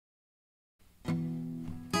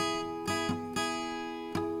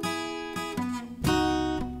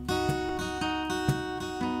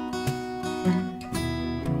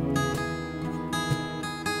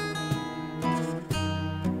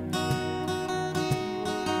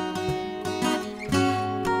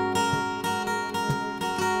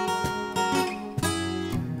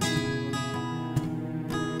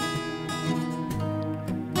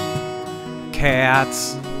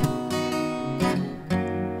cats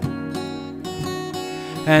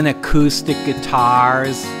and acoustic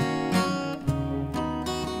guitars.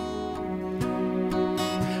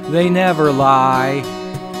 They never lie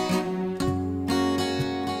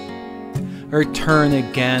or turn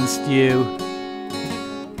against you.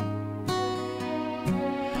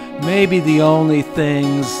 Maybe the only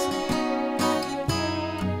things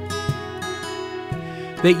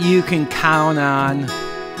that you can count on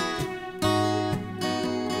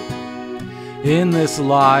in this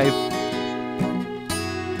life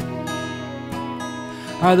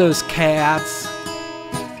are those cats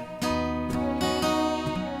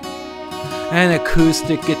and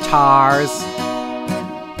acoustic guitars,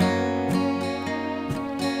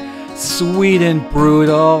 sweet and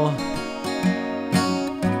brutal,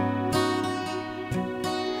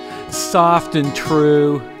 soft and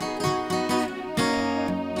true.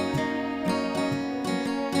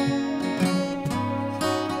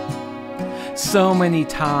 So many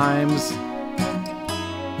times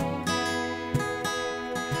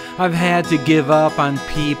I've had to give up on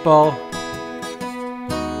people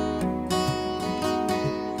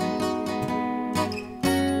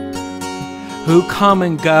who come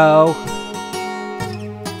and go.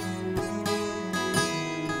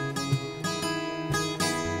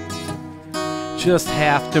 Just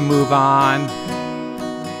have to move on.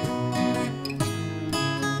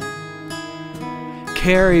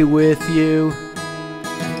 Carry with you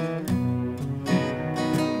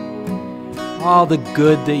all the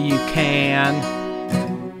good that you can,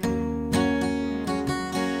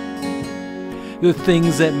 the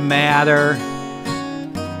things that matter,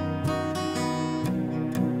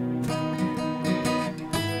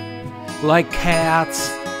 like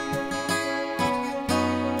cats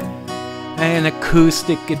and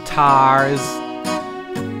acoustic guitars,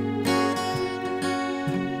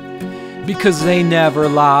 because they never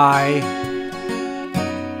lie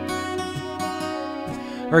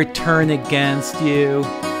or turn against you.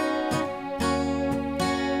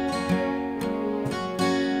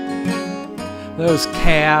 Those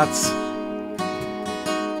cats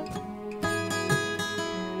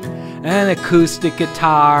and acoustic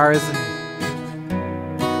guitars,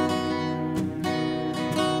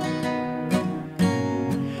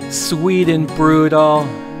 sweet and brutal,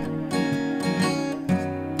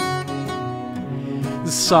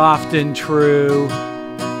 soft and true.